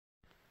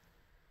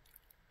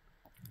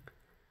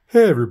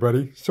Hey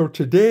everybody, so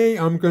today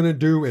I'm going to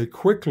do a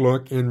quick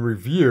look and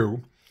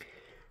review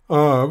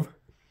of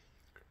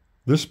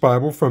this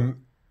Bible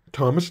from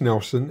Thomas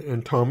Nelson,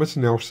 and Thomas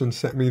Nelson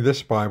sent me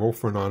this Bible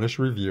for an honest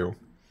review.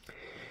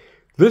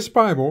 This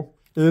Bible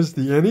is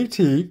the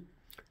NET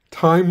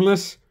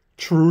Timeless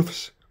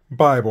Truths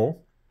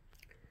Bible,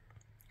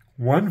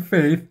 One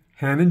Faith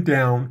Handed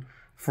Down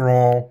for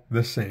All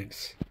the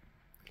Saints.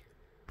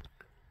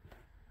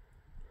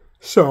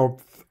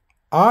 So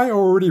I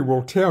already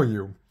will tell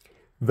you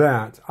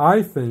that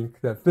I think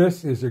that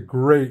this is a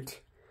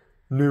great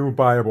new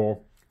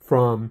Bible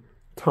from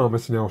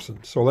Thomas Nelson.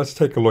 So let's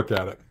take a look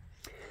at it.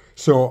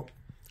 So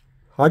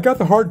I got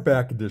the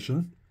hardback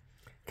edition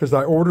because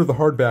I ordered the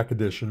hardback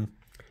edition.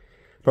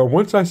 But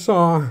once I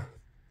saw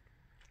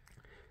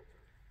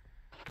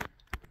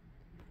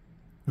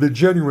the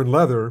genuine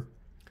leather,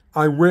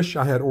 I wish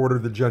I had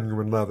ordered the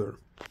genuine leather.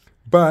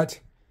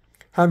 But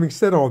having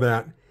said all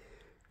that,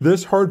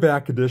 this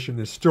hardback edition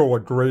is still a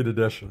great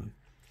edition.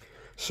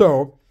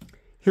 So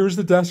here's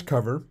the desk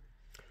cover.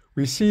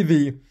 We see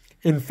the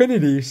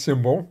infinity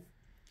symbol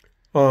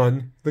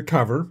on the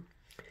cover.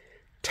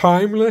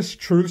 Timeless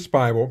Truths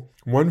Bible,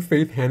 One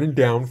Faith Handed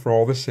Down for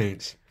All the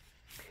Saints.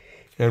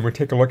 And we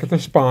take a look at the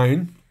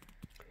spine.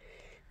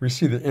 We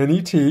see the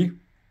NET.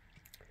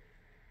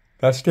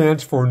 That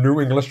stands for New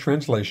English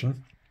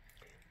Translation.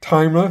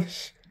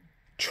 Timeless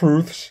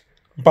Truths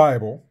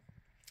Bible.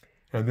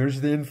 And there's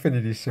the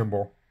infinity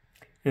symbol.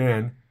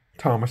 And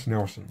Thomas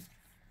Nelson.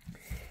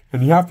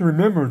 And you have to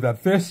remember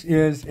that this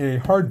is a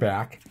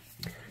hardback,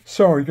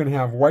 so you're going to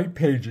have white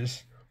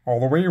pages all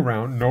the way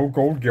around, no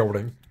gold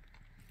gilding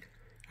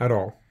at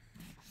all.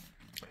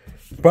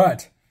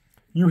 But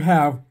you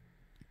have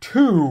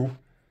two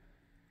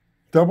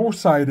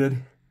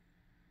double-sided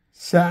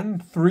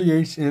satin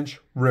 3/8"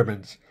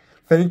 ribbons.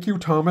 Thank you,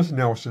 Thomas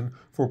Nelson,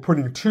 for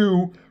putting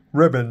two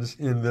ribbons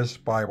in this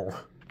Bible.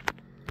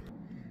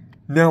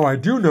 Now, I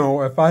do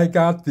know if I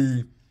got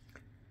the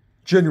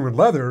genuine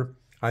leather,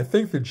 I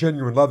think the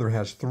genuine leather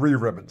has 3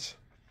 ribbons,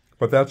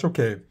 but that's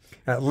okay.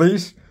 At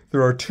least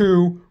there are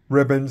 2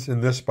 ribbons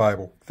in this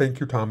Bible. Thank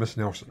you, Thomas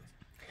Nelson.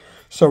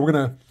 So we're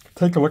going to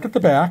take a look at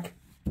the back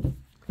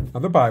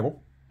of the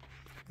Bible.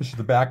 This is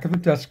the back of the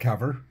desk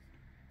cover.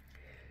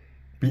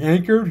 Be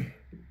anchored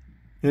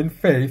in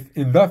faith,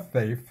 in the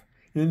faith,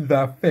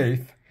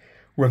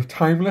 with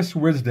timeless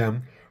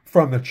wisdom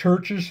from the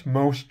church's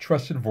most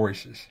trusted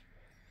voices.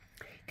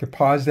 You can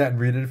pause that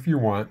and read it if you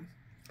want.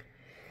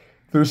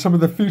 There's some of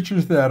the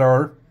features that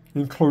are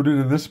included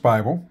in this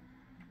Bible,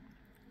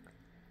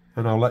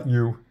 and I'll let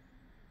you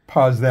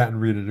pause that and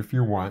read it if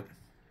you want.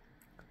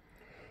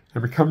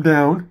 And we come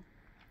down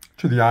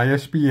to the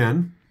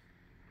ISBN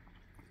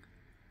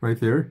right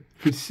there.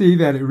 You can see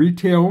that it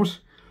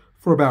retails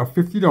for about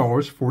 $50,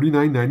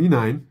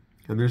 $49.99,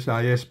 and there's the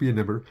ISBN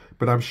number,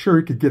 but I'm sure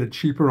you could get it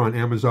cheaper on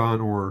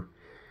Amazon or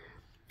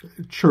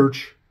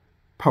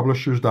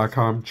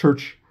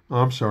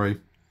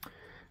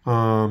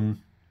churchpublishers.com,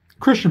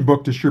 Christian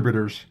Book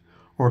Distributors,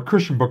 or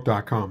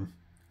christianbook.com.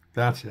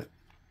 That's it.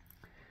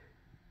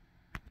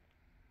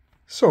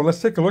 So let's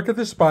take a look at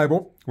this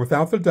Bible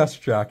without the desk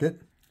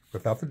jacket,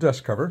 without the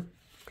desk cover.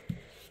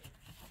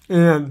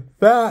 And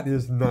that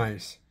is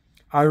nice.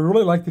 I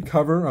really like the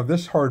cover of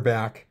this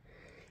hardback,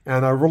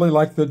 and I really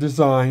like the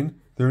design.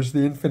 There's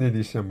the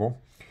infinity symbol,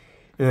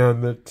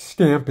 and the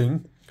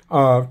stamping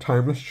of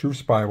Timeless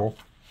Truths Bible.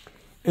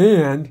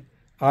 And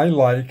I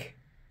like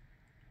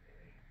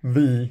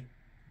the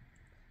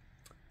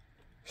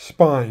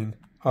spine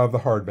of the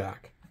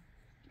hardback.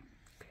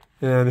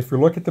 And if you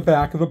look at the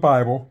back of the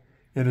Bible,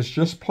 it is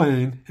just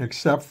plain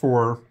except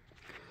for,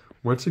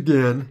 once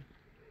again,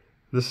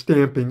 the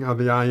stamping of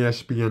the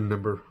ISBN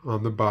number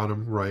on the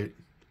bottom right.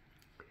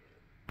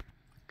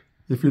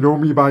 If you know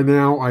me by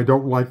now, I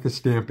don't like the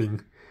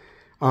stamping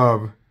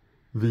of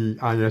the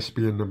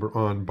ISBN number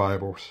on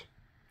Bibles.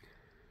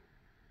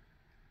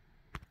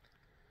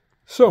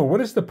 So,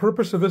 what is the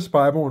purpose of this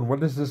Bible, and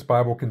what does this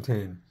Bible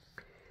contain?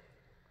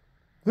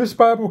 This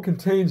Bible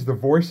contains the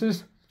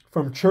voices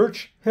from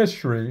church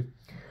history,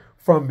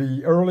 from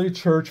the early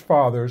church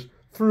fathers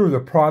through the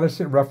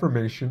Protestant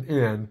Reformation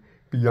and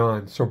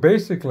beyond. So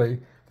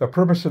basically, the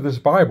purpose of this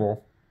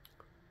Bible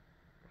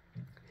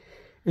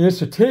is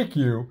to take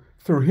you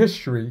through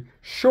history,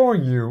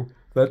 showing you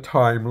the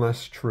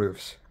timeless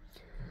truths.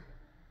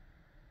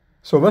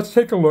 So let's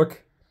take a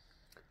look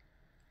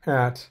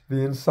at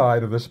the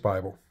inside of this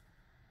Bible.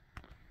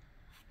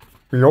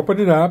 We open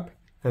it up,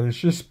 and it's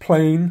just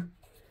plain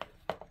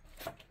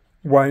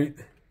white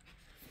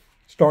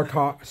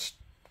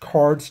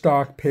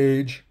cardstock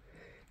page,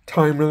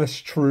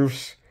 Timeless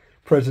Truths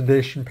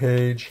presentation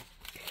page.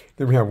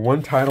 Then we have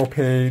one title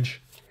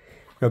page.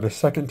 We have the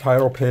second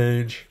title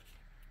page.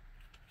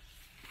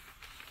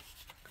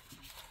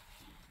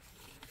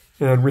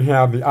 And we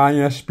have the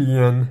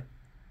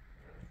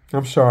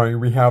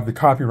we have the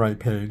copyright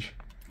page.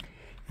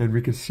 And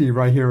we can see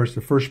right here is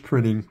the first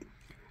printing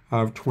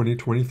of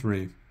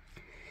 2023.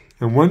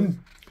 And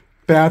one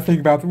bad thing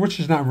about which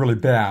is not really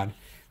bad,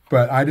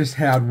 but I just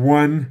had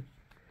one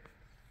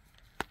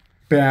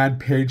bad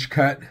page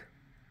cut.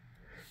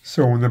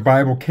 So when the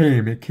Bible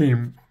came, it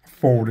came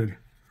folded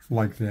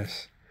like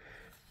this.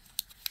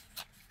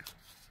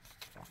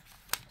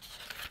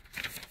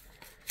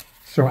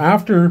 So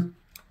after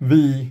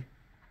the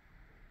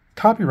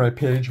copyright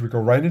page, we go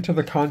right into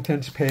the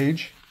contents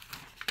page.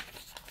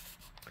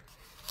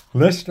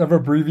 List of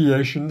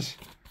abbreviations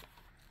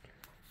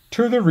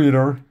to the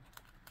reader.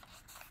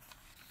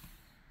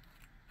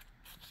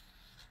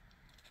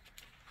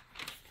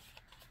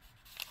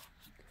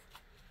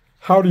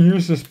 How to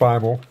use this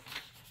Bible.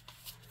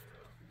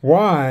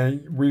 Why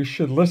we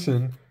should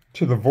listen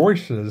to the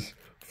voices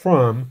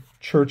from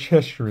church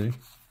history.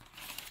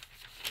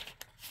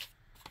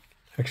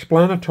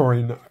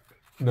 Explanatory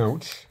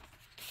notes.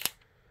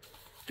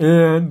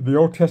 And the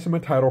Old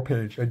Testament title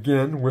page,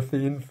 again with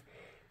the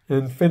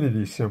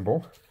infinity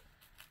symbol.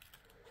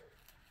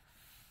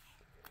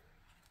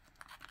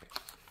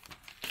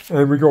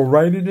 And we go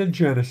right into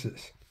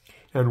Genesis.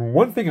 And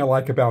one thing I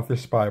like about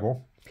this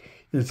Bible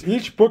is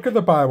each book of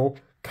the Bible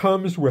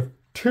comes with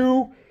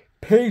 2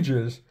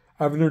 pages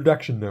of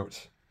introduction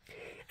notes.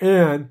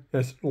 And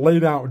it's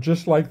laid out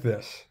just like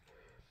this.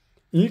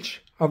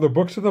 Each of the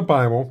books of the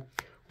Bible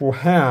will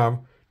have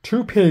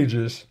 2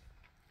 pages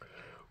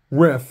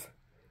with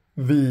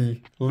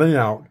the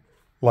layout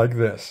like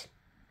this,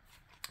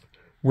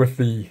 with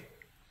the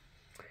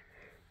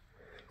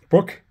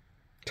book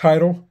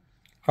title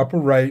upper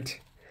right,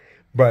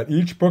 but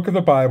each book of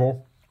the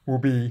Bible will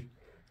be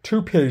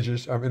 2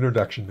 pages of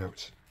introduction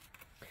notes.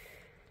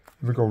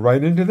 We go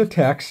right into the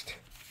text,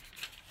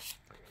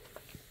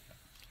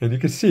 and you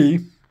can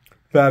see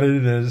that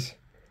it is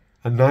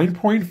a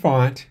 9-point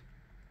font.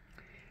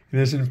 It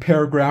is in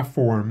paragraph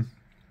form.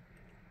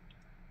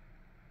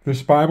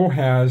 This Bible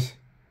has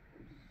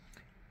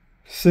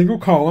single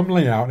column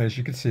layout, as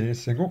you can see, a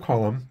single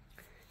column,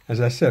 as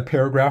I said,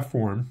 paragraph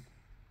form.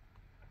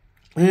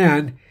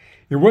 And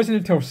it wasn't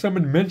until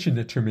someone mentioned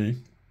it to me,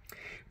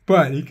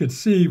 but you could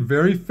see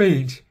very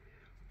faint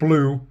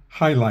blue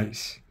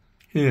highlights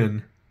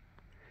in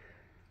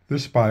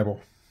this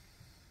Bible.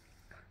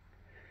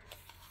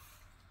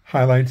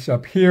 Highlights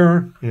up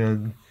here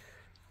and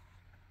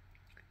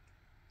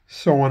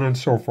so on and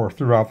so forth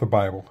throughout the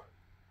Bible.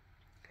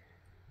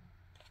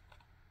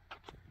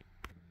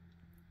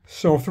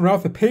 So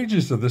throughout the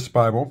pages of this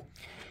Bible,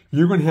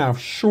 you're going to have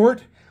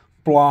short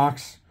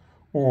blocks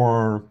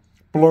or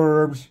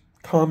blurbs,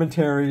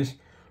 commentaries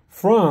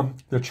from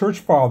the church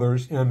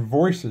fathers and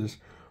voices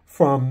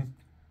from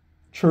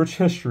church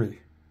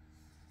history.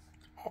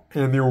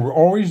 And there will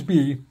always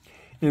be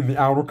in the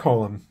outer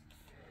column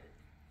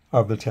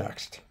of the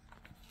text.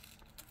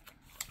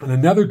 And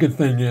another good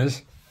thing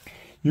is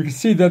you can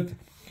see that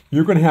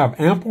you're going to have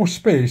ample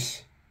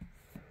space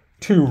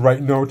to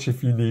write notes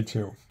if you need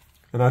to.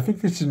 And I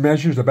think this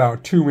measures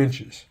about 2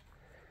 inches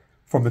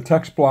from the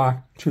text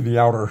block to the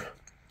outer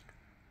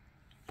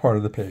part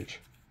of the page.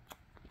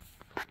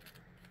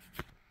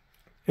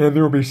 And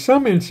there will be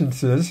some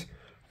instances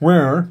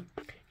where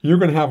you're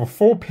going to have a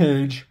full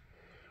page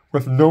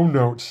with no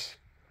notes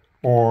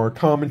or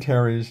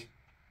commentaries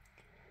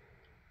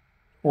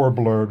or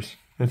blurbs.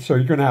 And so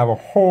you're going to have a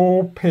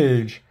whole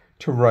page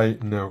to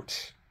write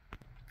notes.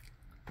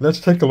 Let's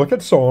take a look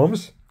at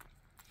Psalms.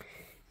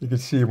 You can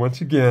see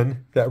once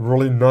again that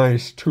really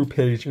nice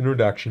 2-page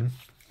introduction.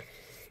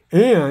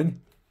 And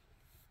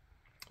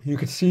you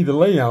can see the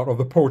layout of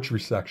the poetry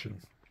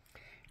section.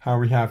 How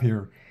we have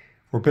here,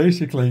 where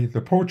basically the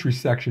poetry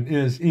section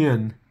is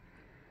in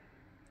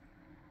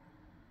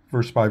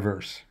verse by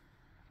verse,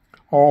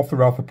 all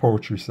throughout the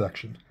poetry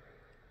section.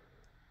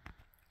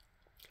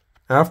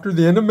 After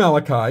the end of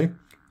Malachi,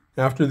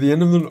 after the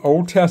end of the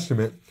Old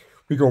Testament,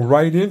 we go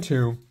right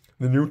into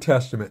the New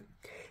Testament.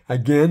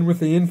 Again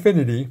with the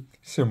infinity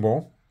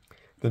symbol,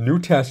 the New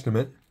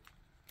Testament.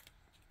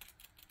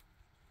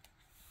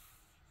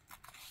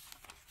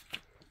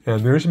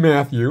 And there's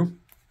Matthew.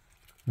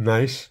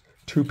 Nice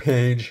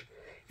 2-page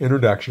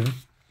introduction.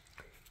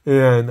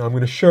 And I'm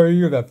going to show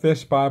you that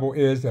this Bible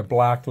is a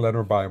black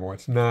letter Bible.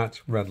 It's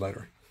not red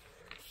letter.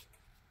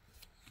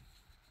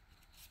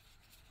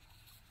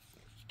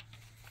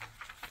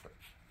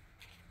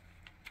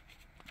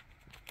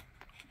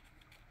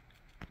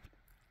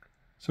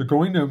 So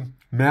going to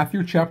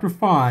Matthew chapter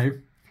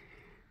 5,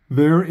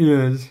 there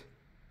is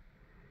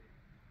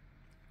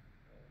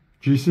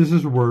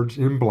Jesus' words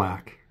in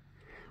black,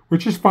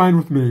 which is fine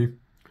with me.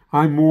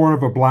 I'm more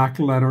of a black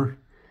letter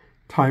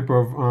type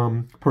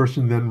of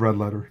person than red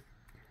letter.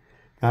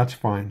 That's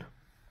fine.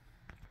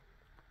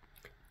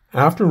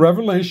 After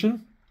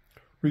Revelation,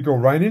 we go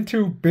right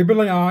into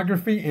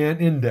bibliography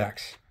and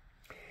index.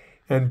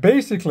 And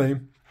basically,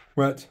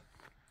 what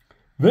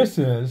this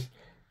is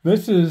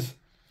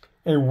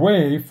a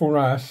way for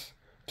us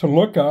to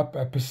look up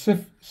a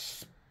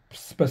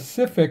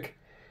specific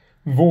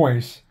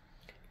voice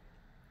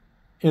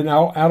in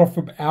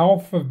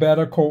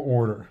alphabetical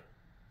order.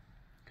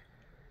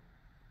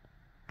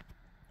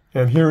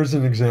 And here's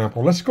an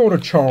example. Let's go to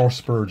Charles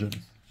Spurgeon.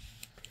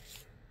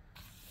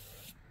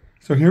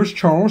 So here's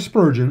Charles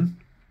Spurgeon.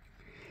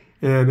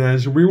 And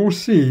as we will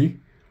see,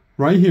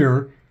 right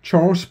here,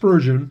 Charles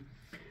Spurgeon,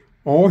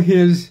 all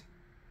his,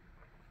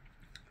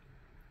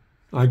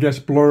 I guess,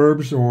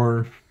 blurbs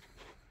or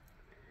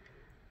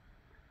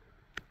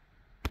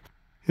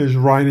his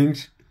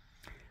writings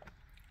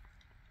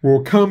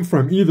will come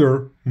from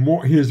either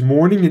his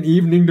morning and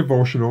evening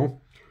devotional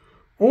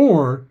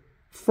or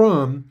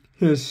from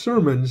his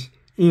sermons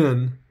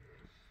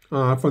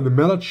from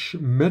the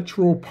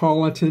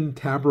Metropolitan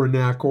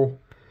Tabernacle.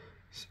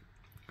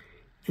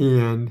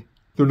 And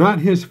they're not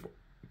his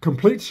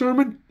complete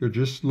sermon, they're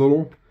just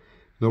little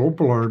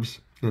blurbs.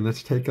 And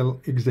let's take an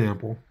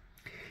example.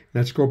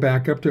 Let's go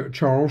back up to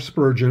Charles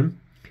Spurgeon,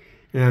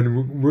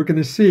 and we're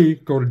going to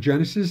go to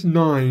Genesis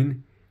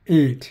 9,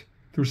 8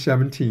 through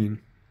 17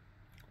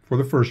 for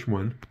the first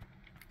one.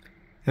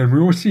 And we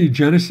will see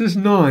Genesis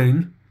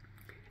 9,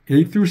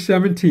 8 through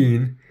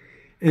 17,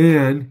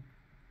 and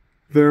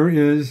there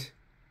is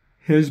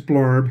his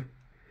blurb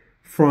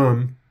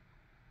from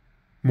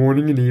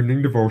morning and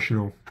evening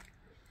devotional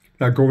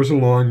that goes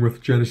along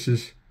with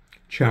Genesis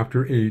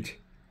chapter 8,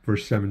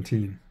 verse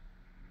 17.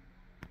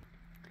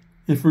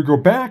 If we go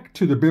back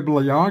to the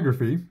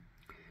bibliography,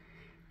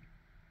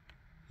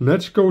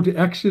 let's go to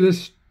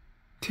Exodus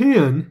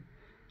 10,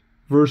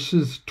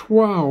 verses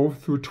 12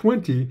 through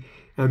 20,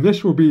 and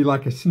this will be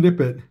like a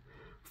snippet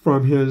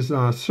from his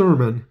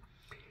sermon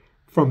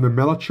from the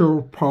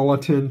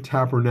Metropolitan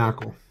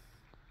Tabernacle.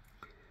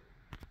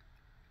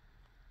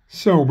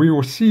 So we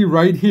will see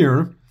right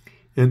here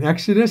in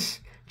Exodus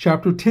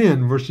chapter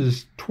 10,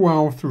 verses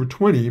 12 through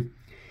 20,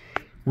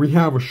 we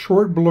have a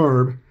short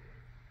blurb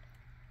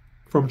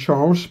from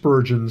Charles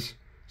Spurgeon's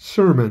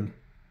sermon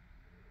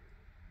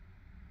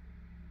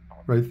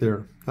right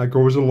there. That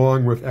goes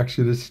along with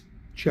Exodus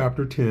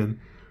chapter 10,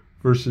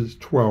 verses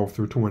 12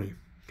 through 20.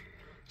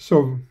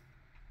 So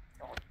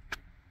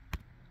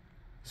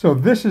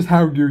this is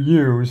how you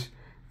use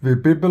the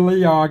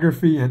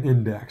bibliography and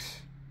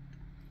index.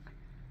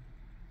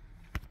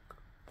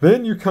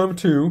 Then you come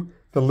to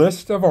the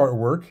list of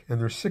artwork, and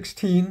there's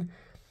 16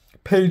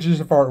 pages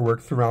of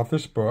artwork throughout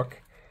this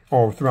book,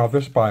 or throughout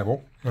this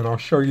Bible, and I'll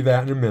show you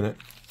that in a minute.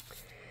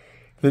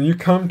 Then you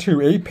come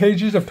to 8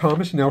 pages of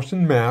Thomas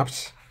Nelson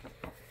maps,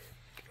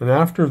 and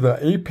after the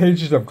 8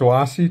 pages of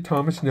glossy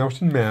Thomas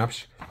Nelson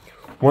maps,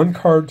 1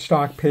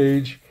 cardstock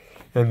page,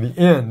 and the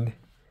end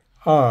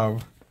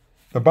of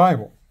the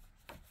Bible.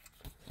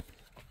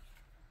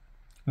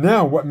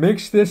 Now, what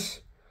makes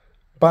this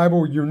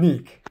Bible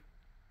unique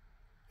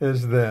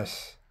is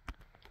this.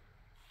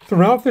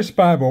 Throughout this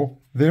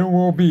Bible, there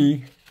will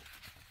be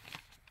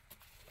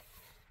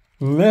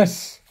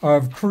lists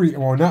of creed,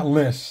 well, not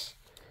lists,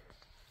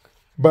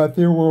 but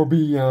there will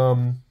be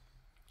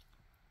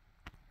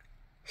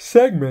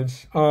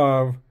segments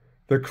of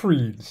the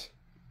creeds.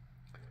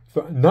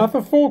 So not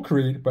the full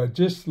creed, but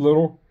just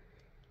little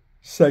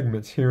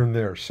segments here and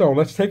there. So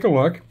let's take a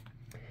look.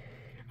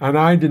 And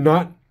I did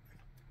not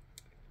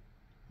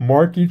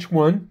mark each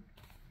one,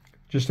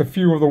 just a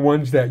few of the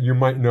ones that you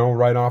might know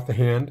right off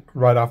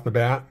the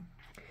bat.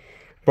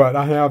 But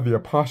I have the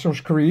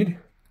Apostles' Creed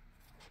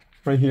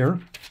right here.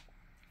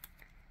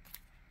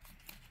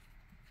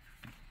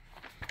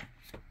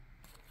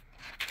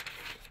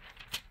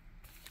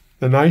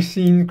 The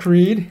Nicene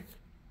Creed.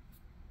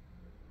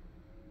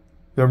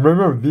 Now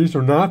remember, these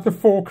are not the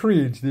full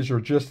creeds. These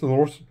are just a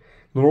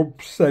little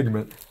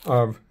segment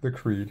of the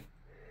creed.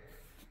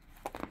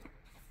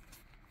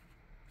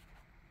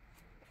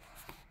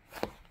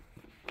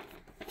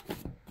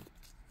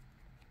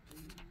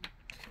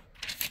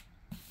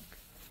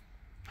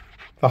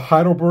 The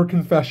Heidelberg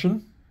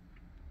Confession.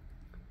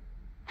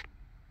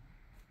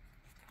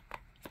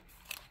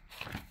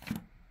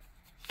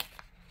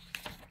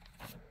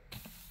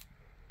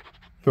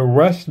 The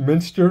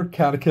Westminster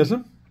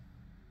Catechism.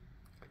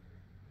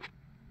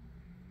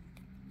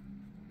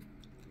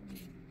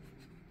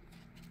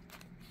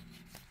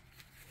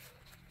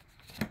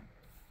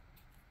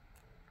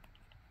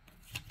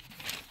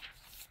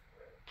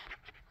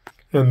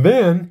 And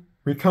then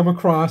we come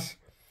across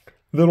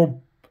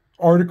little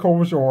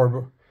articles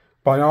or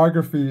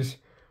biographies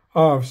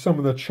of some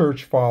of the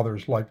church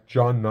fathers, like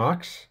John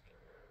Knox,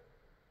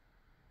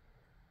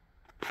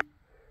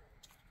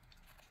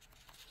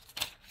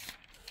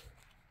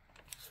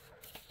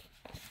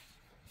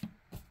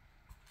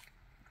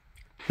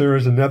 there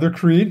is another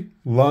creed,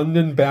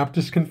 London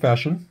Baptist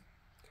Confession.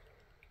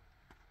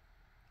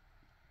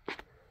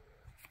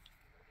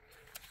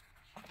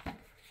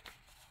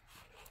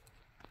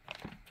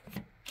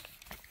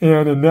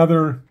 And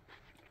another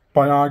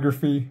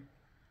biography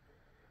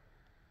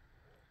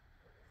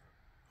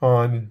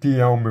on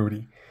D.L.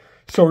 Moody.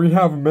 So we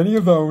have many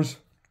of those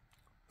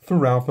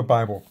throughout the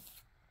Bible.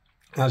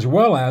 As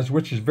well as,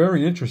 which is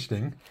very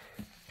interesting,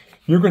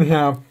 you're going to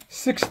have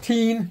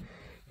 16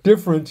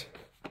 different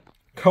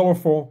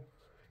colorful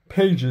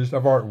pages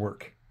of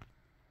artwork.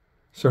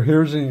 So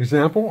here's an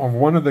example of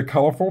one of the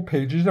colorful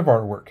pages of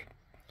artwork.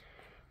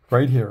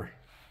 Right here.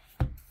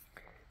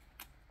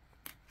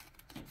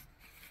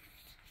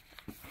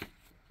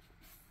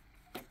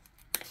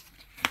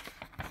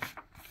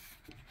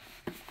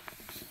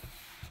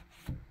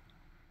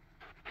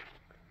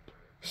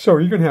 So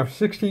you can have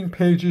 16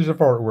 pages of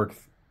artwork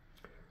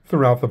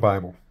throughout the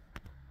Bible.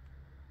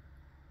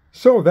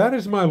 So that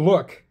is my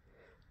look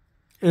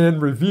and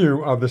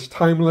review of this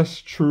Timeless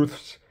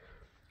Truths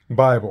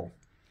Bible.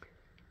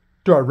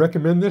 Do I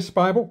recommend this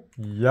Bible?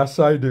 Yes,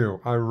 I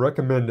do. I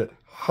recommend it.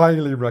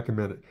 Highly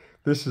recommend it.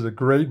 This is a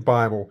great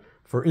Bible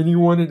for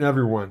anyone and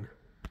everyone.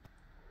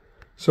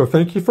 So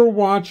thank you for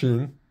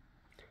watching.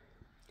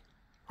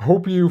 I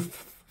hope you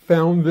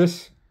found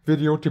this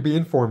video to be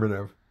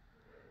informative.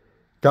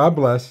 God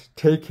bless.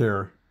 Take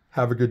care.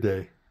 Have a good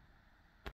day.